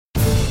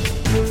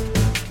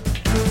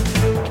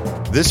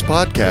This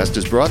podcast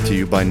is brought to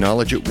you by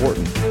Knowledge at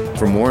Wharton.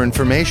 For more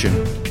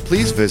information,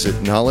 please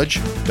visit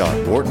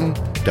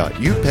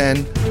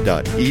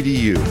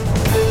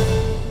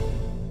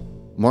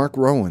knowledge.wharton.upenn.edu. Mark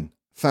Rowan,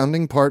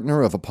 founding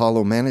partner of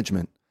Apollo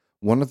Management,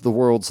 one of the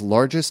world's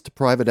largest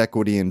private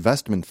equity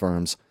investment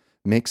firms,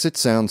 makes it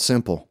sound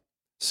simple.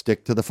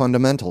 Stick to the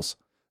fundamentals.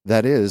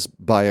 That is,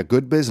 buy a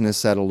good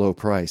business at a low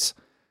price,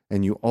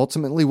 and you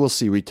ultimately will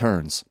see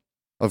returns.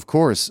 Of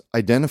course,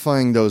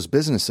 identifying those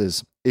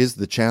businesses is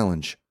the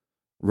challenge.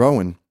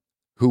 Rowan,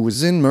 who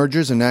was in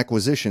mergers and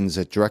acquisitions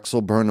at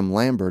Drexel Burnham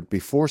Lambert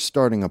before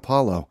starting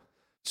Apollo,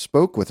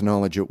 spoke with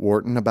Knowledge at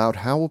Wharton about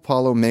how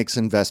Apollo makes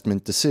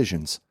investment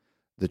decisions,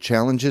 the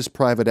challenges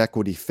private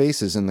equity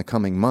faces in the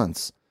coming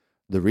months,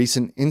 the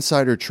recent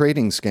insider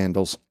trading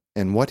scandals,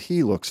 and what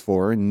he looks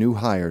for in new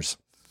hires.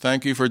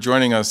 Thank you for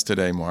joining us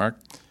today, Mark.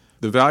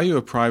 The value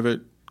of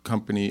private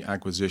company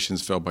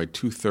acquisitions fell by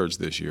 2/3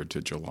 this year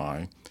to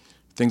July.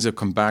 Things have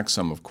come back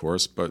some, of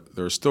course, but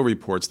there are still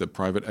reports that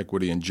private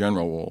equity in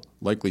general will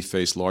likely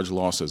face large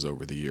losses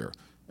over the year.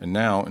 And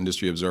now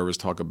industry observers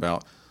talk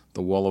about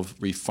the wall of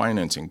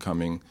refinancing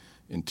coming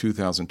in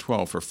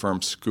 2012 for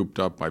firms scooped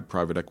up by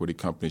private equity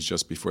companies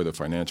just before the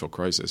financial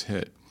crisis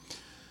hit.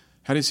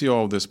 How do you see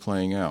all of this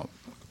playing out?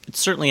 It's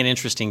certainly an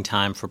interesting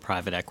time for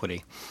private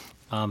equity,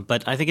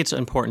 but I think it's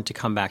important to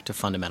come back to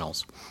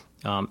fundamentals.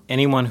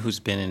 Anyone who's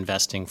been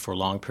investing for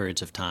long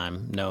periods of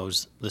time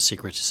knows the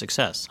secret to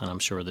success, and I'm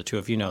sure the two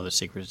of you know the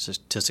secret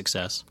to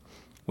success,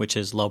 which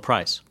is low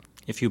price.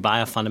 If you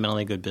buy a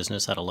fundamentally good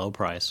business at a low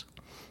price,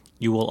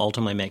 you will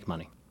ultimately make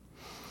money.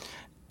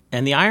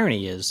 And the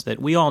irony is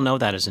that we all know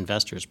that as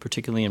investors,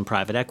 particularly in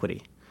private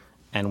equity,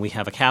 and we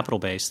have a capital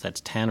base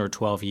that's 10 or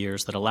 12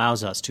 years that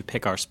allows us to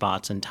pick our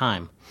spots in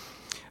time.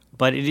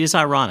 But it is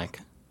ironic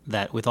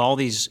that with all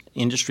these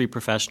industry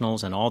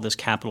professionals and all this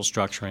capital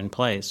structure in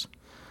place,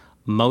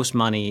 most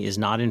money is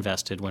not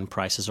invested when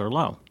prices are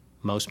low.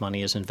 Most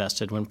money is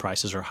invested when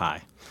prices are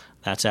high.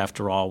 That's,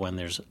 after all, when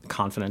there's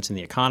confidence in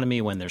the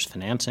economy, when there's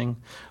financing,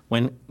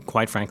 when,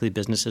 quite frankly,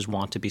 businesses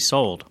want to be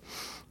sold.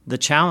 The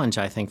challenge,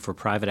 I think, for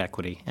private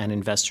equity and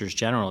investors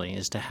generally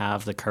is to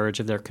have the courage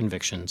of their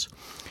convictions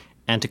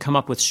and to come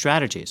up with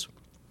strategies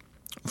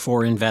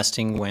for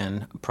investing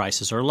when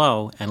prices are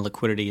low and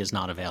liquidity is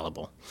not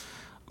available.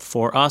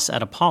 For us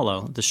at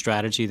Apollo, the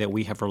strategy that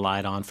we have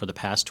relied on for the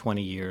past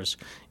 20 years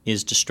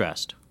is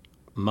distressed.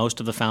 Most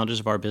of the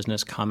founders of our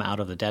business come out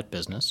of the debt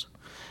business,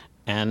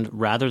 and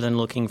rather than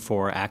looking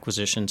for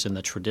acquisitions in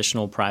the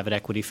traditional private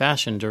equity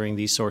fashion during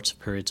these sorts of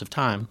periods of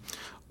time,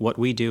 what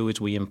we do is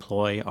we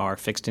employ our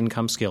fixed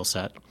income skill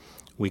set.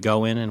 We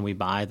go in and we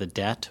buy the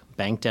debt,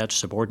 bank debt,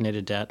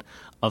 subordinated debt,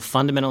 of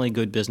fundamentally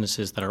good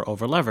businesses that are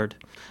overlevered,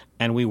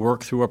 and we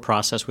work through a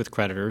process with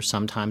creditors,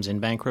 sometimes in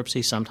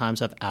bankruptcy,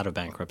 sometimes out of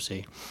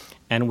bankruptcy,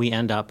 and we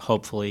end up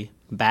hopefully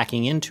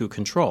backing into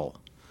control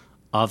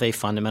of a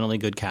fundamentally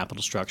good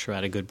capital structure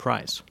at a good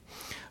price.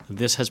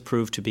 This has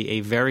proved to be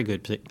a very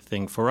good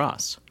thing for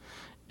us.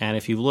 And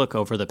if you look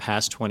over the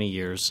past 20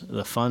 years,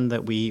 the fund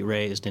that we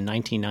raised in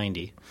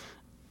 1990,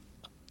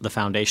 the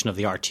foundation of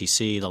the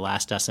RTC, the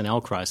last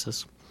S&L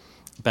crisis,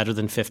 better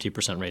than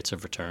 50% rates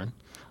of return.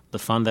 The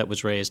fund that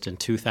was raised in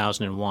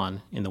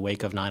 2001 in the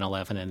wake of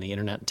 9/11 and the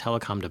internet and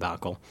telecom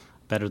debacle,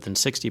 better than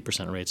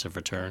 60% rates of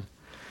return.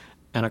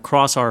 And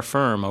across our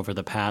firm over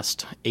the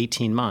past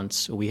 18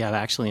 months, we have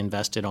actually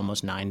invested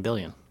almost $9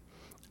 billion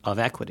of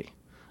equity.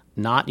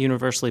 Not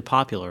universally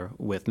popular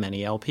with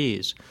many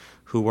LPs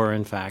who were,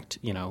 in fact,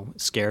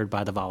 scared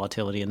by the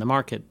volatility in the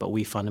market, but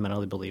we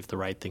fundamentally believe the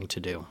right thing to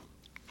do.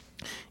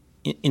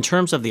 In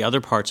terms of the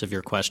other parts of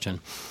your question,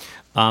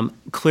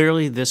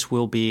 clearly this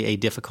will be a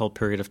difficult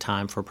period of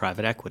time for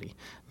private equity.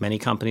 Many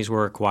companies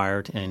were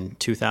acquired in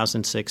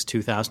 2006,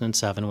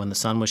 2007 when the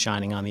sun was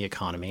shining on the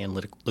economy and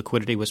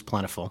liquidity was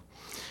plentiful,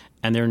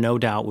 and there no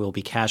doubt will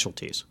be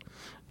casualties.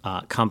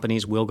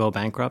 Companies will go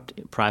bankrupt.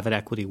 Private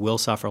equity will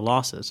suffer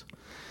losses.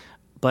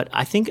 But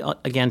I think,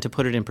 again, to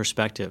put it in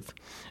perspective,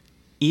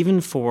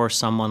 even for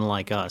someone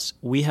like us,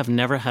 we have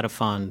never had a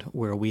fund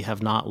where we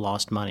have not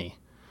lost money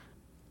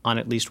on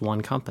at least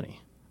one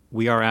company.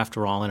 We are,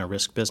 after all, in a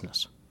risk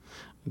business.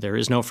 There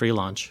is no free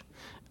lunch.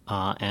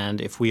 And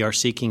if we are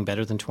seeking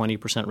better than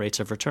 20% rates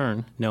of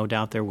return, no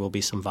doubt there will be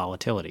some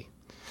volatility.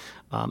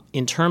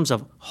 In terms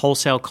of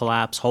wholesale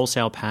collapse,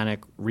 wholesale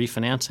panic,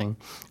 refinancing,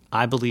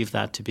 I believe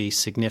that to be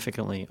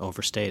significantly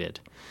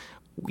overstated.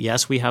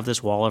 Yes, we have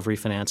this wall of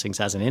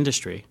refinancings as an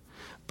industry,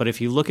 but if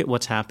you look at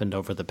what's happened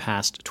over the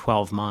past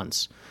 12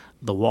 months,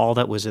 the wall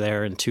that was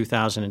there in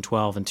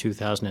 2012 and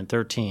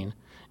 2013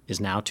 is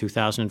now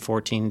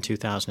 2014 and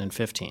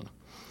 2015.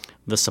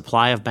 The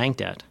supply of bank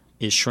debt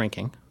is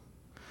shrinking.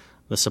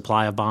 The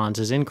supply of bonds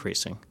is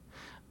increasing.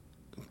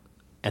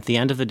 At the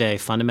end of the day,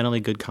 fundamentally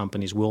good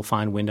companies will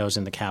find windows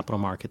in the capital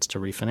markets to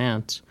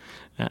refinance,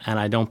 and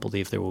I don't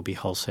believe there will be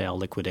wholesale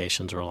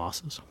liquidations or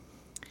losses.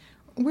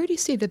 Where do you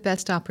see the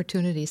best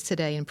opportunities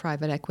today in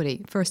private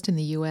equity, first in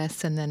the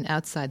U.S. and then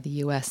outside the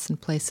U.S. in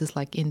places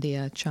like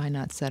India,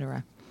 China, et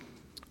cetera?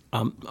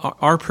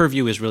 Our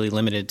purview is really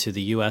limited to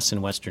the U.S.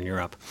 and Western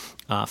Europe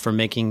for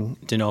making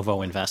de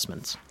novo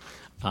investments.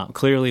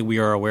 Clearly, we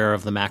are aware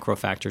of the macro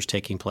factors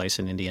taking place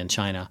in India and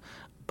China,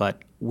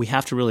 but we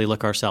have to really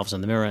look ourselves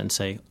in the mirror and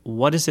say,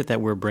 what is it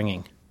that we're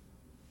bringing?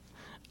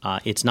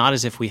 It's not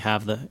as if we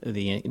have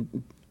the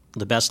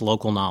best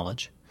local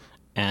knowledge,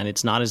 and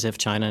it's not as if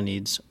China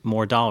needs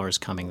more dollars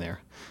coming there.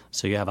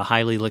 So you have a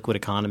highly liquid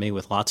economy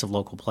with lots of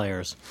local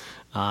players.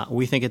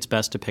 We think it's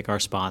best to pick our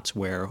spots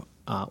where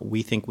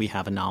we think we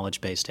have a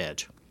knowledge-based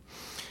edge.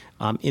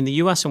 In the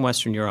U.S. and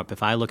Western Europe,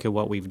 if I look at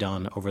what we've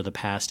done over the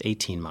past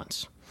 18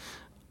 months,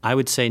 I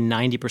would say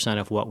 90%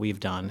 of what we've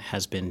done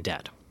has been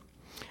debt.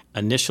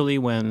 Initially,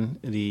 when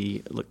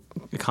the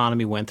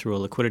economy went through a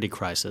liquidity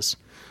crisis,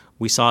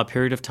 we saw a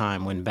period of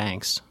time when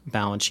banks'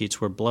 balance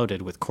sheets were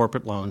bloated with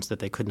corporate loans that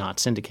they could not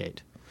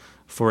syndicate.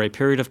 For a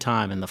period of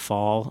time in the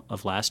fall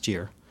of last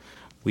year,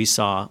 we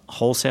saw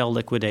wholesale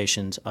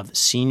liquidations of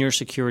senior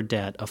secured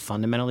debt of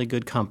fundamentally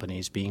good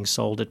companies being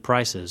sold at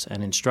prices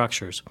and in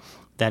structures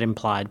that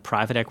implied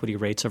private equity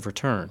rates of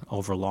return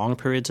over long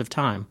periods of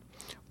time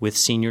with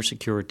senior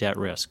secured debt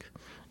risk.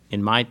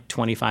 In my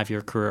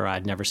 25-year career,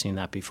 I'd never seen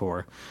that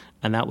before,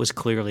 and that was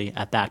clearly,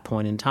 at that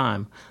point in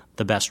time,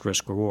 the best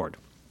risk-reward.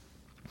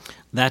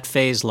 That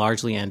phase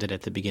largely ended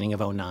at the beginning of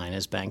 2009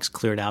 as banks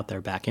cleared out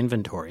their back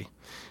inventory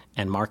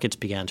and markets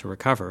began to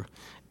recover,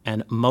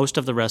 and most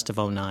of the rest of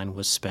 2009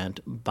 was spent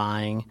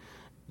buying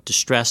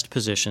distressed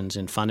positions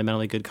in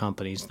fundamentally good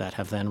companies that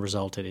have then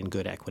resulted in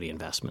good equity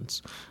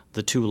investments.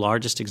 The two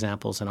largest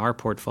examples in our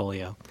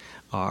portfolio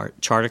are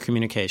Charter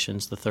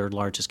Communications, the third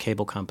largest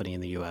cable company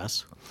in the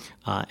U.S.,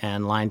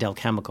 and Lyondell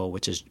Chemical,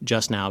 which is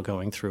just now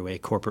going through a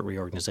corporate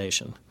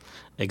reorganization,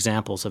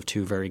 examples of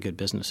two very good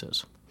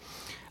businesses.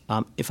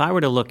 If I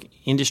were to look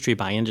industry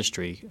by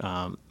industry,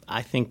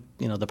 I think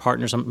the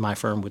partners of my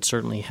firm would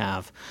certainly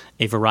have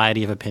a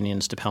variety of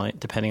opinions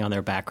depending on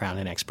their background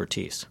and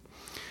expertise.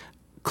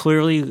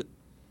 Clearly,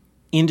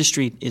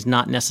 industry is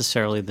not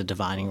necessarily the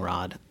divining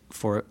rod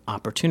for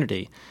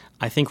opportunity.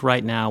 I think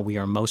right now we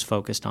are most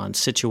focused on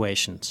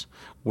situations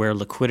where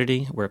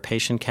liquidity, where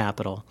patient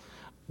capital,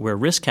 where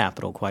risk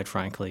capital, quite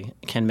frankly,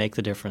 can make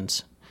the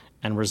difference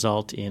and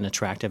result in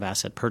attractive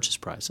asset purchase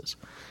prices.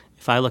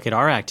 If I look at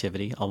our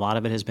activity, a lot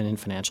of it has been in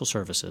financial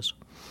services.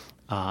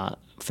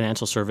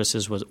 Financial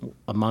services was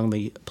among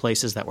the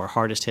places that were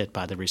hardest hit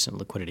by the recent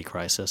liquidity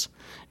crisis,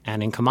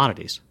 and in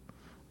commodities,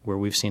 where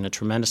we've seen a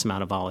tremendous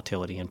amount of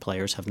volatility and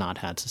players have not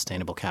had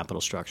sustainable capital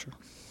structure.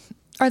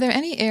 Are there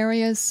any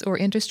areas or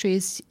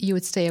industries you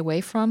would stay away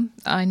from?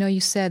 I know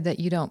you said that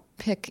you don't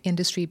pick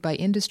industry by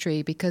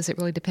industry because it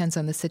really depends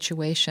on the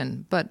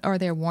situation, but are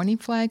there warning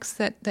flags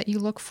that you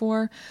look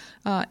for?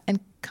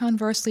 And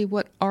conversely,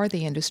 what are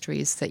the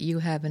industries that you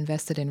have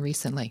invested in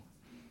recently?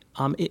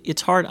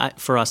 It's hard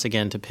for us,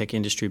 again, to pick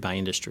industry by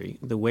industry.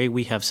 The way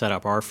we have set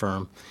up our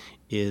firm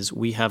is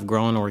we have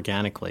grown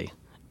organically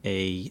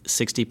a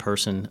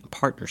 60-person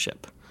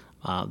partnership.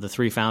 The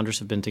three founders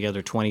have been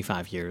together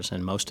 25 years,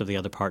 and most of the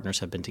other partners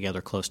have been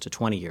together close to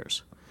 20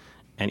 years.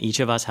 And each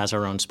of us has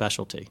our own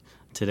specialty.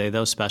 Today,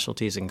 those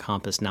specialties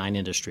encompass 9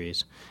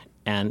 industries.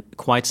 And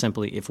quite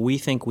simply, if we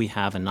think we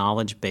have a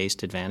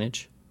knowledge-based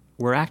advantage,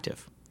 we're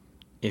active.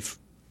 If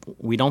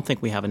we don't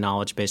think we have a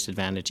knowledge-based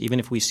advantage, even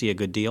if we see a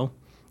good deal,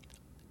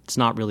 it's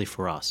not really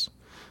for us.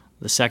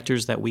 The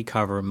sectors that we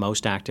cover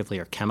most actively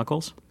are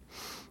chemicals,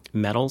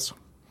 metals,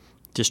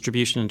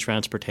 distribution and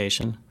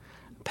transportation,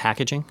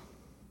 packaging,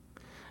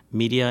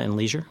 media and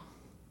leisure,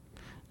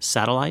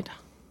 satellite,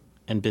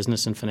 and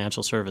business and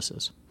financial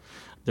services.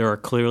 There are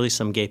clearly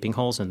some gaping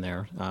holes in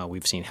there.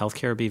 We've seen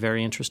healthcare be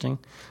very interesting,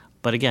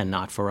 but again,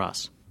 not for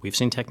us. We've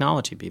seen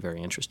technology be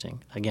very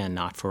interesting. Again,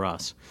 not for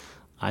us.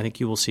 I think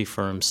you will see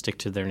firms stick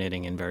to their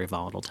knitting in very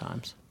volatile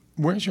times.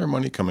 Where's your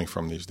money coming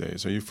from these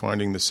days? Are you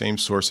finding the same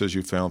sources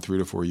you found 3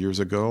 to 4 years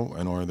ago,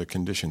 and are the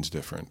conditions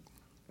different?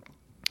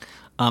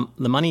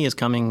 The money is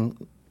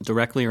coming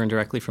directly or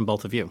indirectly from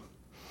both of you.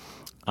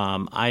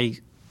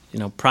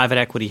 Private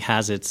equity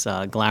has its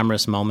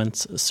glamorous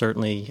moments.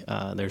 Certainly,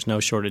 there's no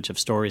shortage of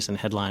stories and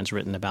headlines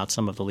written about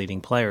some of the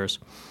leading players.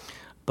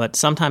 But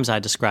sometimes I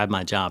describe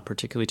my job,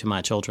 particularly to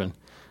my children.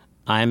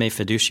 I am a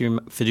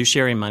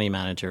fiduciary money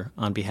manager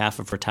on behalf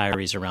of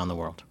retirees around the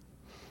world.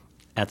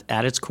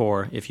 At its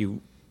core, if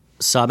you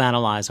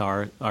sub-analyze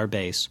our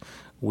base,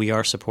 we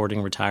are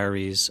supporting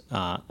retirees,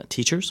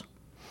 teachers,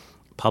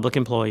 public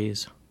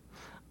employees,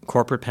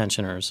 corporate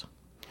pensioners.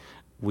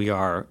 We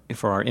are,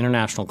 for our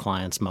international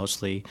clients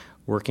mostly,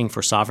 working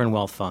for sovereign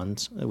wealth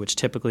funds, which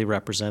typically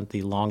represent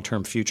the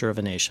long-term future of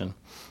a nation,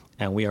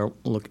 and we are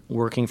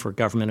working for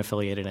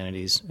government-affiliated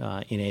entities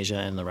in Asia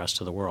and the rest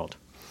of the world.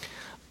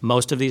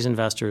 Most of these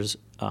investors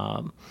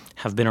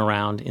have been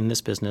around in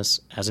this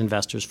business as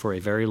investors for a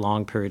very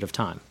long period of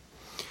time.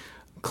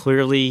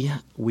 Clearly,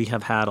 we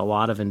have had a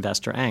lot of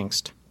investor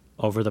angst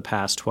over the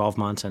past 12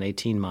 months and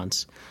 18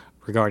 months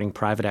regarding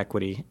private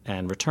equity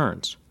and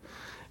returns.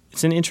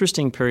 It's an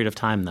interesting period of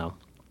time, though.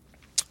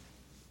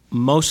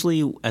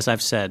 Mostly, as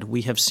I've said,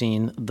 we have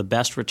seen the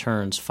best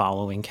returns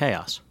following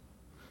chaos.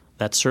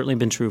 That's certainly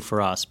been true for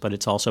us, but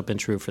it's also been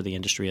true for the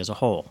industry as a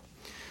whole.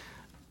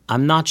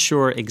 I'm not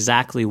sure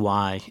exactly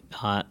why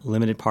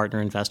limited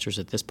partner investors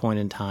at this point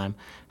in time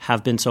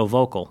have been so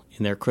vocal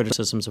in their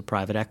criticisms of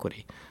private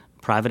equity.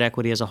 Private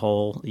equity as a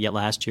whole, yet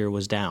last year,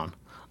 was down.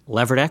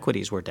 Levered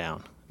equities were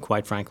down.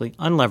 Quite frankly,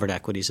 unlevered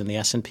equities in the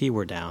S&P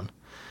were down.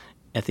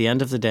 At the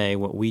end of the day,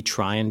 what we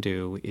try and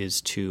do is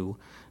to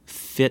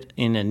fit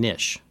in a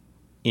niche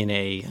in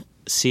a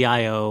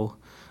CIO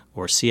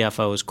or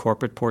CFO's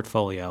corporate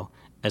portfolio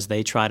as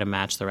they try to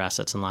match their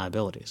assets and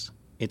liabilities.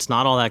 It's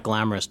not all that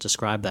glamorous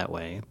described that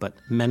way, but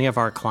many of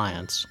our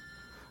clients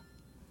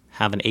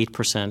have an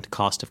 8%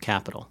 cost of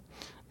capital.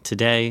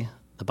 Today,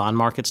 the bond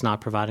market's not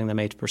providing them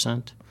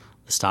 8%.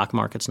 The stock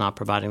market's not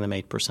providing them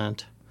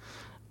 8%.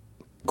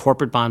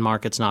 Corporate bond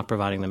market's not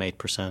providing them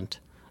 8%.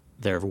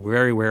 They're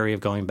very wary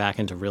of going back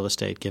into real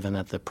estate given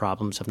that the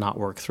problems have not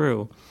worked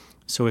through.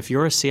 So if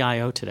you're a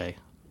CIO today,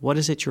 what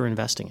is it you're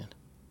investing in?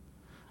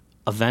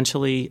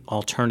 Eventually,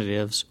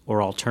 alternatives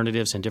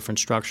in different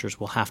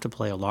structures will have to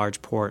play a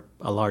large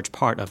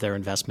part of their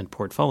investment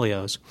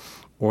portfolios,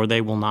 or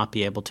they will not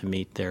be able to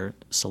meet their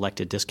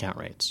selected discount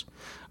rates.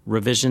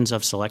 Revisions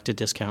of selected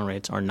discount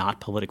rates are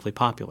not politically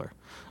popular.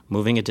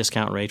 Moving a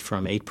discount rate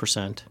from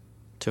 8%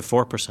 to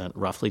 4%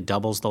 roughly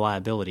doubles the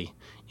liability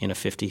in a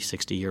 50,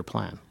 60-year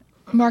plan.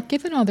 Mark,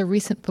 given all the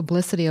recent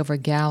publicity over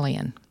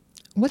Galleon,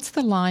 what's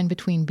the line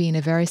between being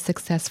a very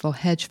successful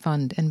hedge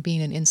fund and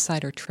being an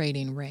insider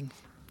trading ring?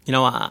 You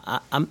know,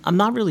 I'm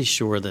not really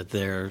sure that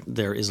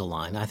there is a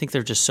line. I think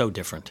they're just so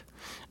different.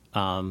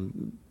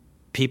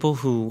 People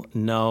who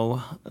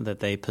know that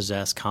they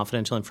possess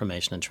confidential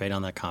information and trade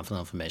on that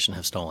confidential information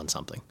have stolen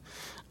something.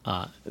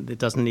 It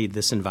doesn't need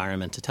this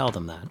environment to tell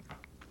them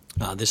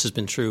that. This has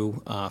been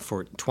true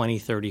for 20,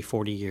 30,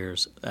 40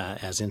 years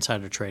as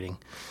insider trading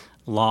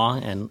law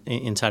and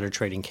insider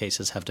trading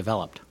cases have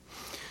developed.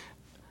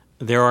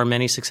 There are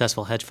many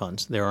successful hedge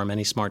funds. There are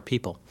many smart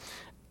people.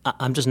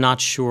 I'm just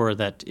not sure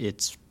that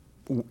it's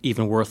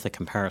even worth the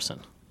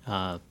comparison.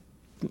 There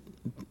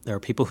are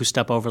people who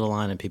step over the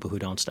line and people who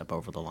don't step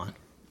over the line.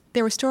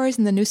 There were stories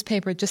in the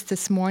newspaper just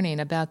this morning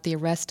about the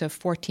arrest of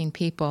 14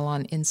 people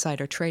on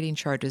insider trading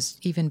charges,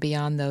 even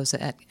beyond those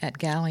at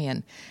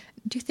Galleon.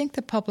 Do you think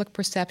the public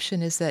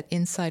perception is that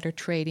insider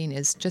trading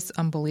is just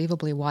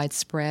unbelievably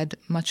widespread,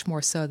 much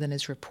more so than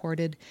is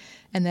reported,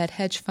 and that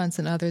hedge funds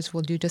and others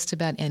will do just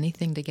about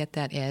anything to get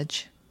that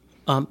edge?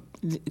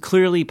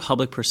 Clearly,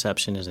 public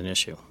perception is an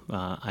issue.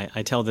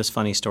 I tell this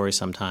funny story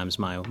sometimes.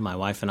 My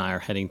wife and I are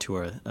heading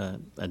to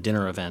a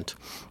dinner event,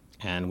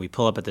 and we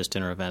pull up at this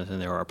dinner event,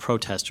 and there are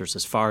protesters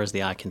as far as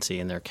the eye can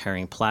see, and they're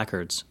carrying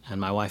placards, and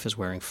my wife is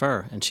wearing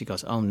fur. And she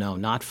goes, "Oh, no,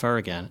 not fur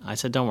again." I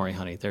said, "Don't worry,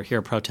 honey. They're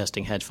here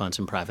protesting hedge funds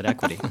and private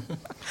equity."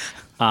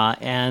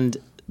 And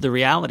the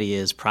reality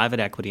is private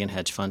equity and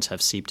hedge funds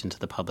have seeped into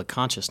the public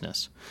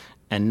consciousness,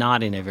 and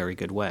not in a very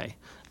good way.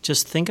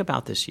 Just think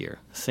about this year.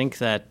 Think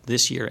that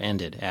this year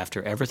ended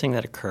after everything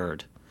that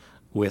occurred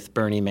with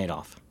Bernie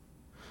Madoff.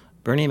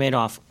 Bernie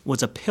Madoff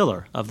was a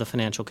pillar of the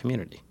financial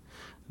community.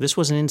 This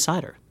was an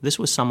insider. This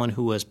was someone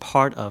who was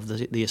part of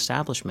the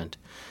establishment,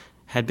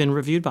 had been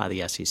reviewed by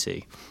the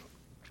SEC.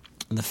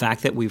 The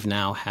fact that we've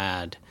now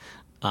had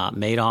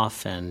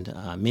Madoff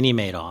and mini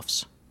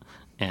Madoffs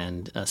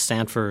and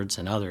Stanfords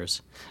and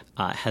others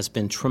has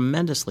been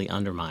tremendously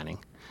undermining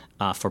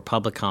for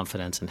public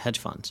confidence in hedge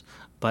funds.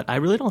 But I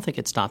really don't think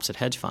it stops at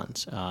hedge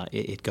funds.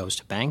 It goes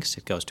to banks.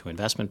 It goes to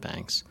investment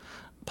banks.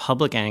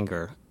 Public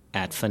anger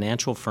at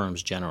financial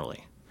firms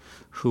generally,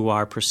 who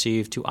are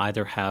perceived to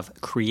either have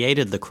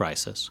created the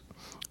crisis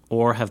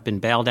or have been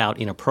bailed out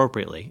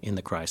inappropriately in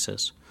the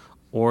crisis,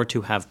 or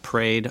to have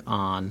preyed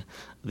on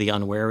the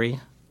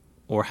unwary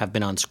or have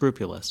been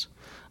unscrupulous.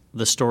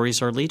 The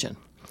stories are legion.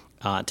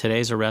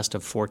 Today's arrest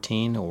of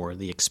 14 or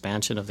the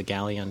expansion of the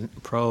Galleon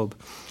probe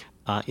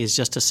is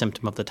just a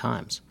symptom of the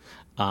times.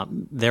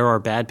 There are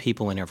bad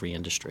people in every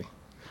industry.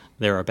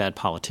 There are bad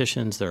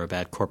politicians, there are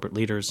bad corporate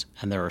leaders,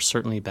 and there are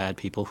certainly bad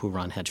people who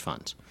run hedge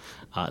funds.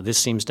 This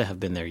seems to have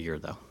been their year,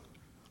 though.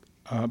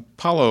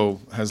 Apollo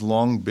has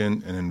long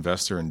been an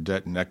investor in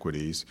debt and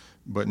equities,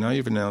 but now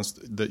you've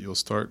announced that you'll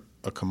start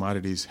a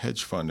commodities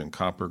hedge fund in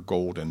copper,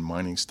 gold, and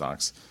mining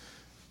stocks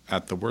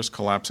at the worst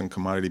collapse in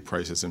commodity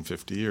prices in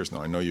 50 years.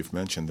 Now, I know you've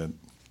mentioned that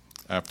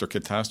after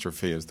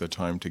catastrophe is the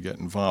time to get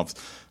involved.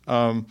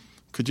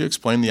 Could you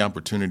explain the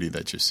opportunity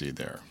that you see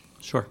there?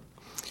 Sure.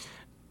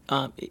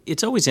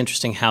 It's always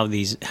interesting how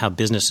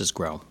businesses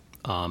grow.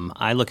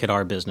 I look at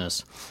our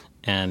business,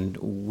 and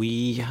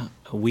we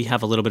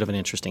have a little bit of an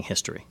interesting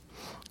history.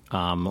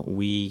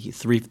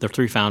 The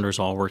three founders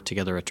all worked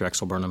together at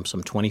Drexel Burnham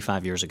some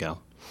 25 years ago.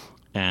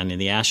 And in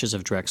the ashes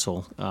of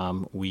Drexel,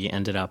 we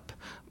ended up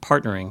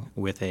partnering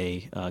with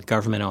a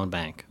government-owned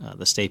bank,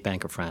 the State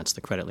Bank of France, the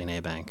Credit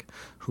Lyonnais Bank,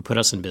 who put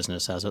us in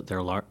business as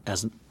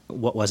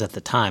what was at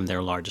the time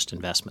their largest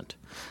investment.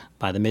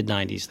 By the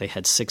mid-'90s, they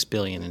had $6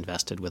 billion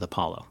invested with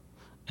Apollo,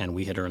 and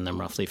we had earned them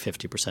roughly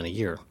 50% a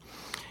year.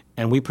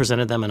 And we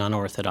presented them an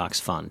unorthodox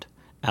fund.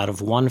 Out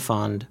of one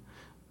fund,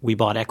 we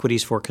bought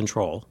equities for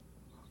control,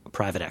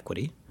 private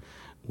equity.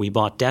 We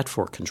bought debt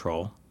for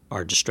control,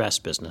 our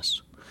distressed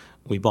business.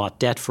 We bought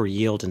debt for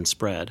yield and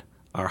spread,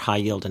 our high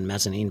yield and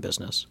mezzanine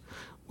business.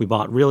 We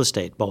bought real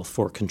estate both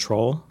for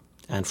control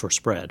and for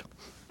spread,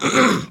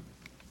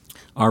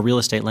 our real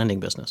estate lending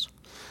business.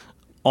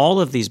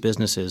 All of these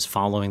businesses,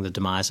 following the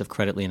demise of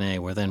Credit Lyonnais,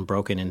 were then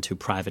broken into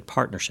private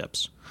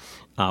partnerships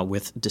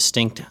with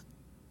distinct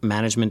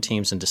management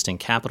teams and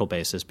distinct capital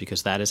bases,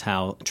 because that is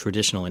how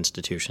traditional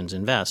institutions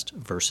invest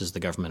versus the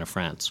government of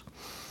France.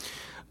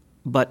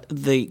 But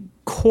the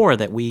core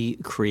that we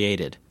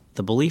created,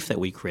 the belief that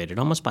we created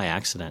almost by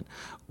accident,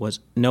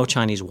 was no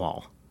Chinese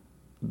wall.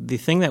 The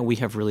thing that we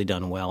have really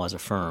done well as a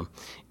firm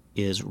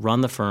is run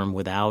the firm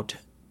without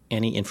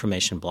any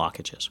information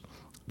blockages.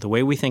 The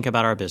way we think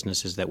about our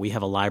business is that we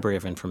have a library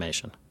of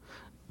information.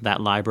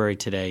 That library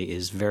today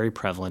is very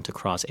prevalent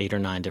across 8 or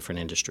 9 different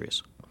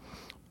industries.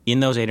 In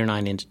those 8 or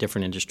 9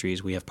 different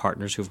industries, we have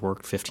partners who've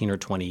worked 15 or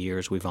 20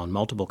 years. We've owned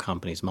multiple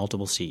companies,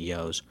 multiple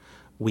CEOs.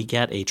 We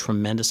get a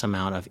tremendous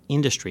amount of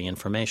industry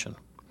information.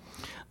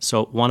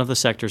 So one of the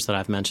sectors that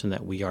I've mentioned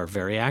that we are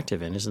very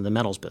active in is in the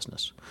metals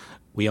business.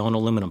 We own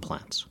aluminum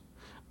plants.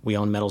 We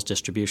own metals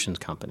distribution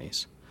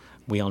companies.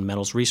 We own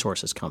metals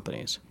resources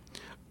companies.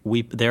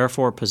 We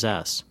therefore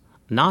possess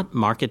not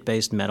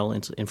market-based metal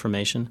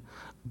information,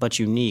 but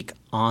unique,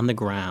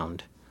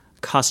 on-the-ground,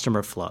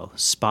 customer flow,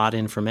 spot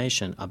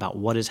information about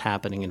what is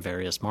happening in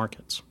various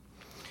markets.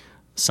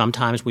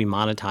 Sometimes we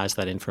monetize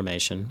that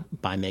information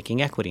by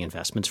making equity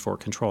investments for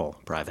control,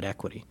 private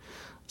equity.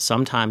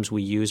 Sometimes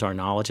we use our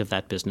knowledge of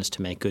that business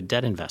to make good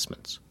debt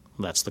investments.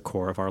 That's the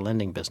core of our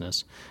lending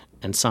business.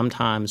 And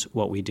sometimes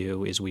what we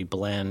do is we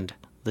blend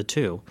the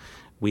two.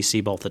 We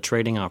see both a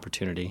trading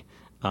opportunity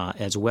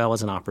as well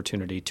as an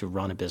opportunity to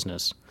run a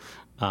business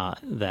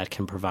that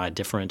can provide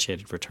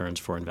differentiated returns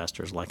for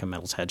investors like a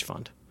metals hedge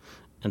fund.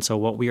 And so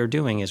what we are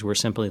doing is we're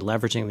simply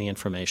leveraging the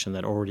information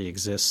that already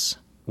exists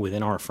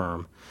within our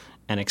firm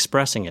and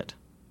expressing it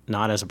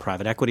not as a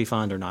private equity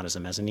fund or not as a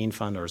mezzanine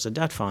fund or as a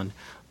debt fund,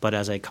 but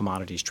as a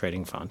commodities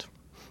trading fund.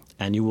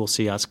 And you will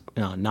see us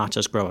not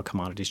just grow a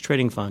commodities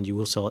trading fund, you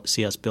will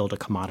see us build a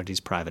commodities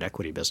private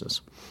equity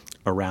business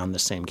around the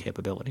same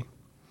capability.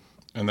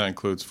 And that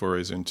includes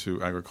forays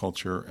into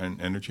agriculture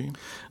and energy?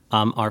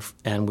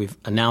 And we've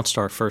announced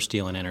our first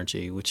deal in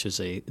energy, which is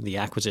the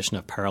acquisition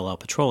of Parallel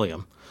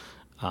Petroleum,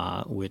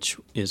 which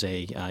is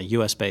a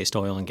U.S.-based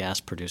oil and gas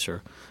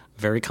producer,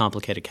 very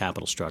complicated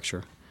capital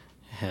structure,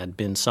 had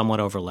been somewhat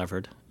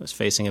over-levered, was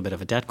facing a bit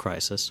of a debt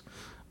crisis.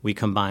 We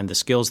combined the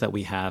skills that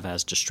we have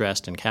as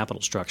distressed and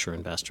capital structure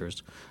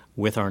investors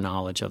with our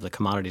knowledge of the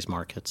commodities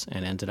markets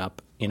and ended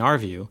up, in our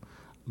view,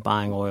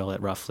 buying oil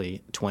at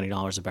roughly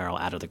 $20 a barrel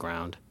out of the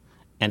ground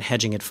and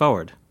hedging it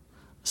forward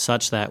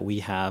such that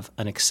we have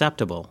an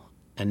acceptable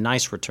and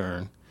nice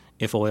return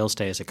if oil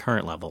stays at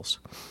current levels,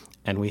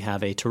 and we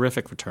have a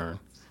terrific return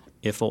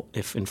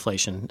if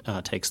inflation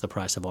takes the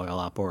price of oil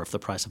up or if the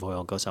price of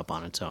oil goes up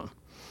on its own.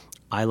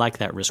 I like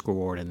that risk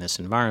reward in this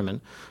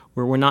environment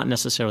where we're not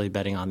necessarily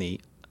betting on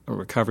the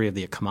recovery of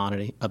the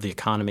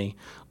economy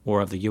or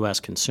of the U.S.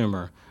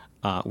 consumer.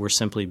 We're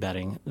simply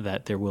betting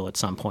that there will at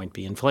some point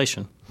be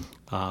inflation,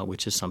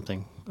 which is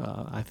something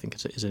I think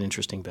is an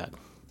interesting bet.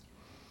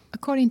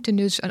 According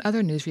to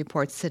other news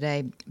reports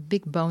today,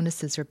 big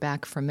bonuses are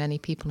back for many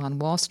people on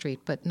Wall Street,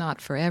 but not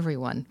for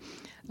everyone.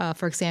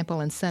 For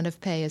example,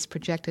 incentive pay is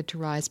projected to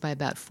rise by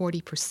about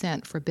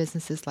 40% for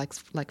businesses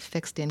like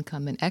fixed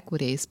income and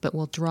equities, but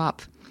will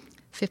drop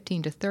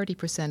 15 to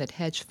 30% at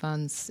hedge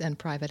funds and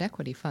private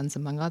equity funds,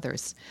 among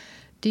others.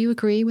 Do you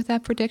agree with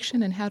that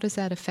prediction, and how does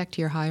that affect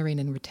your hiring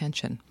and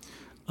retention?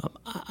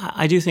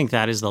 I do think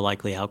that is the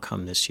likely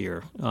outcome this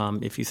year.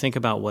 If you think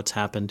about what's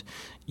happened,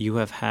 you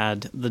have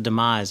had the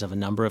demise of a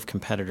number of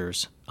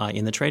competitors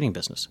in the trading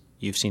business.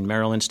 You've seen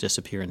Merrill Lynch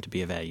disappear into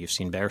B of A. You've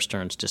seen Bear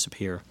Stearns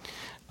disappear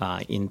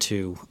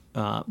into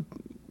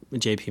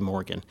J.P.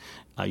 Morgan.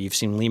 You've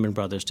seen Lehman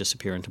Brothers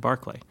disappear into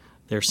Barclay.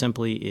 There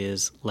simply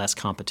is less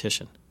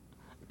competition.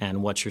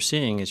 And what you're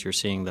seeing is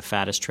the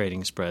fattest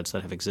trading spreads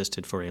that have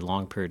existed for a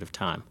long period of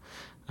time.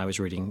 I was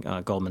reading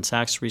Goldman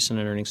Sachs' recent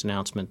earnings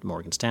announcement,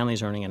 Morgan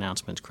Stanley's earnings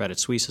announcement, Credit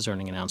Suisse's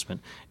earnings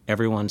announcement.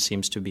 Everyone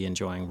seems to be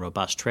enjoying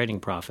robust trading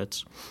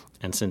profits.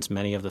 And since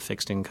many of the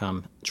fixed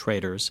income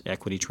traders,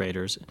 equity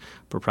traders,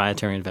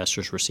 proprietary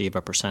investors receive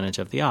a percentage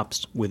of the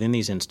ups within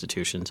these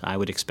institutions, I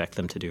would expect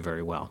them to do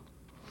very well.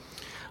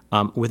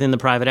 Within the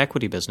private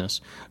equity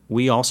business,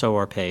 we also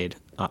are paid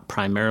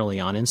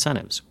primarily on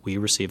incentives. We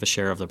receive a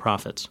share of the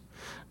profits.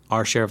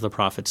 Our share of the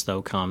profits,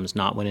 though, comes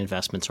not when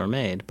investments are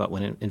made, but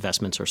when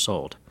investments are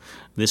sold.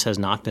 This has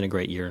not been a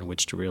great year in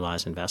which to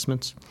realize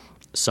investments.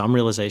 Some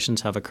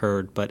realizations have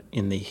occurred, but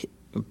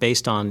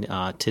based on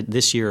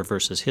this year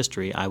versus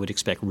history, I would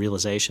expect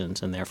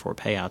realizations and therefore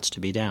payouts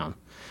to be down.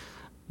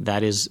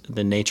 That is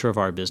the nature of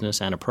our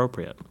business and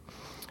appropriate.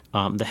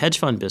 The hedge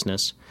fund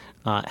business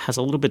has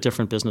a little bit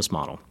different business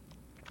model.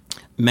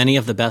 Many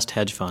of the best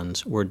hedge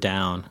funds were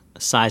down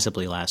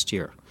sizably last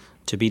year.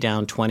 To be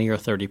down 20 or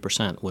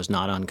 30% was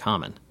not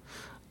uncommon.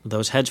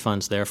 Those hedge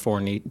funds, therefore,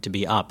 need to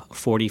be up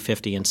 40,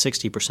 50, and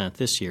 60%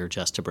 this year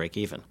just to break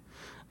even.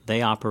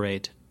 They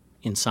operate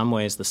in some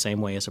ways the same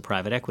way as a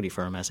private equity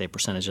firm as a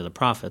percentage of the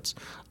profits,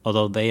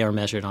 although they are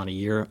measured on a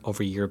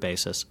year-over-year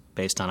basis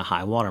based on a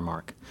high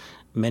watermark.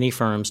 Many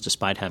firms,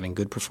 despite having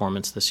good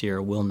performance this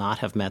year, will not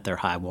have met their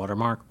high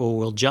watermark or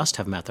will just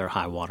have met their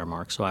high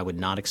watermark, so I would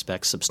not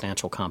expect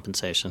substantial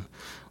compensation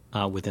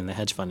within the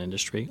hedge fund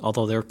industry,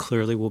 although there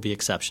clearly will be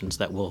exceptions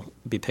that will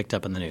be picked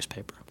up in the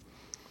newspaper.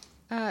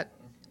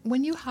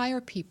 When you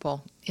hire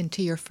people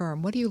into your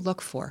firm, what do you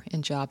look for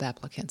in job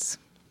applicants,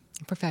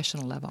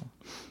 professional level?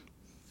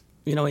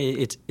 You know,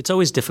 it's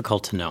always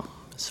difficult to know.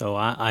 So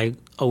I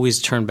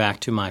always turn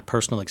back to my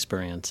personal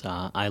experience.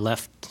 I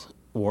left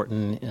Wharton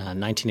in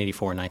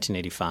 1984,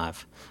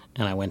 1985,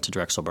 and I went to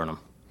Drexel Burnham.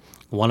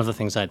 One of the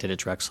things I did at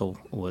Drexel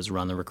was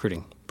run the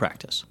recruiting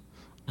practice.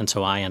 And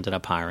so I ended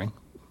up hiring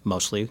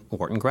mostly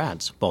Wharton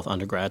grads, both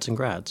undergrads and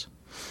grads.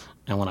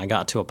 And when I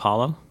got to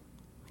Apollo,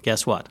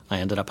 guess what? I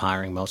ended up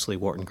hiring mostly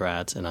Wharton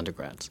grads and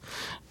undergrads.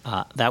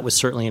 That was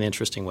certainly an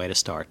interesting way to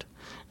start.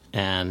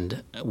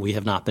 And we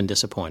have not been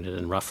disappointed,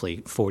 and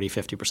roughly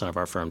 40-50% of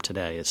our firm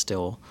today is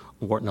still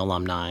Wharton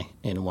alumni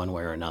in one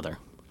way or another.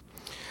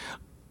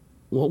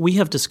 What we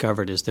have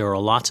discovered is there are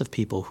lots of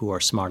people who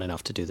are smart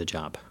enough to do the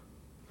job.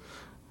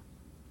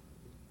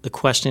 The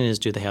question is,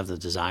 do they have the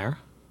desire?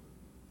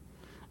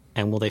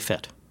 And will they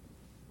fit?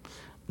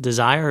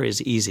 Desire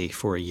is easy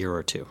for a year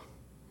or two.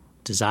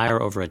 Desire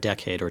over a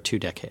decade or 2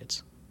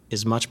 decades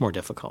is much more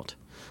difficult.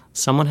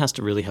 Someone has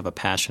to really have a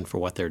passion for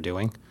what they're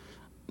doing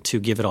to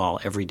give it all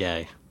every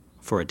day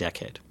for a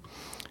decade.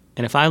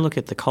 And if I look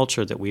at the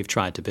culture that we've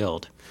tried to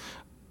build,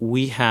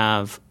 we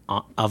have,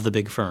 of the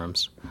big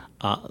firms,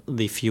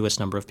 the fewest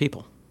number of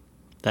people.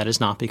 That is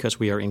not because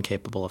we are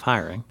incapable of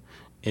hiring.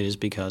 It is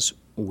because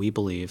we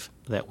believe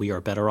that we are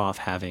better off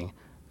having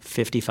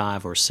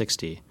 55 or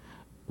 60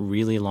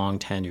 really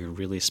long-tenured,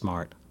 really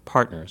smart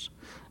partners,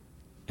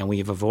 and we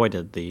have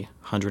avoided the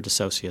 100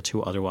 associates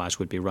who otherwise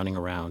would be running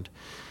around.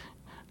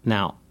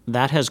 Now,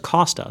 that has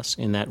cost us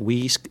in that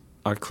we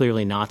are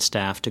clearly not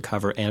staffed to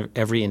cover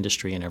every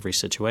industry and every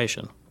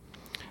situation.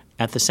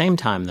 At the same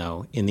time,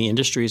 though, in the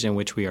industries in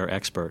which we are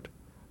expert,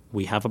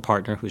 we have a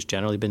partner who's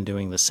generally been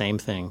doing the same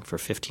thing for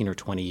 15 or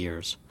 20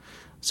 years.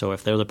 So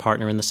if they're the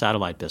partner in the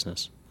satellite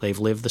business, they've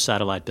lived the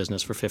satellite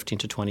business for 15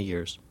 to 20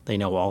 years. They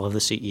know all of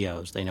the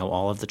CEOs. They know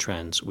all of the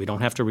trends. We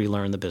don't have to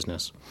relearn the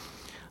business.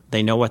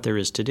 They know what there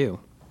is to do.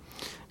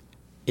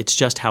 It's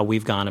just how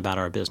we've gone about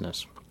our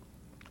business.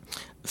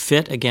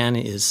 Fit, again,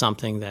 is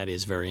something that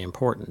is very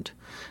important.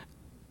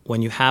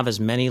 When you have as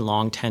many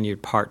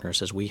long-tenured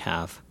partners as we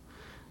have,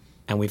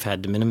 and we've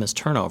had de minimis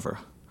turnover,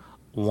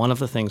 one of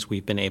the things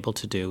we've been able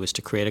to do is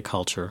to create a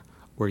culture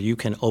where you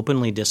can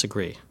openly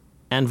disagree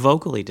and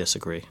vocally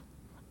disagree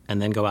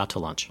and then go out to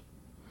lunch.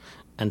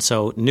 And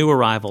so new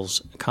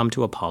arrivals come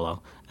to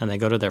Apollo and they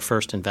go to their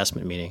first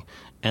investment meeting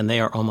and they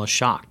are almost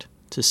shocked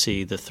to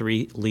see the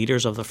 3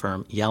 leaders of the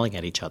firm yelling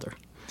at each other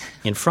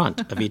in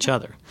front of each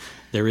other.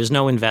 There is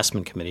no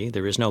investment committee.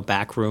 There is no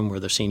back room where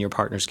the senior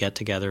partners get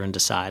together and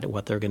decide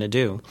what they're going to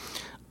do.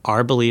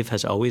 Our belief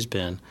has always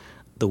been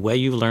the way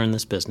you learn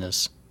this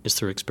business is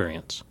through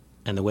experience.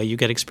 And the way you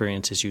get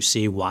experience is you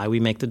see why we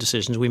make the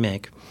decisions we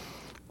make,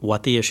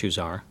 what the issues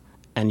are,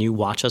 and you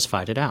watch us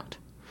fight it out.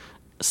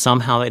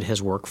 Somehow it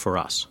has worked for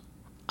us.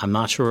 I'm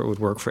not sure it would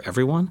work for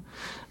everyone.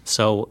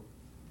 So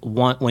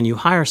when you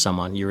hire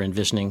someone, you're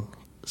envisioning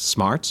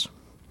smarts,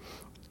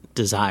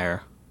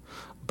 desire,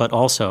 but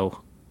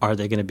also are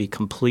they going to be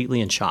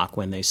completely in shock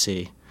when they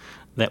see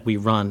that we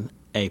run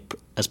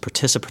as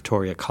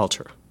participatory a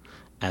culture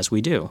as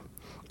we do,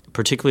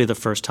 particularly the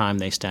first time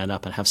they stand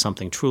up and have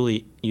something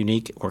truly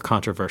unique or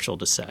controversial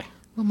to say.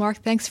 Well, Mark,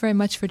 thanks very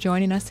much for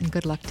joining us, and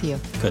good luck to you.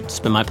 Good. It's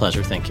been my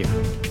pleasure. Thank you.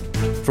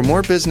 For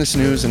more business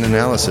news and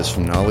analysis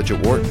from Knowledge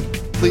at Wharton,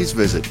 please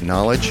visit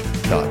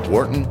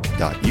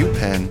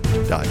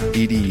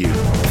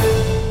knowledge.wharton.upenn.edu.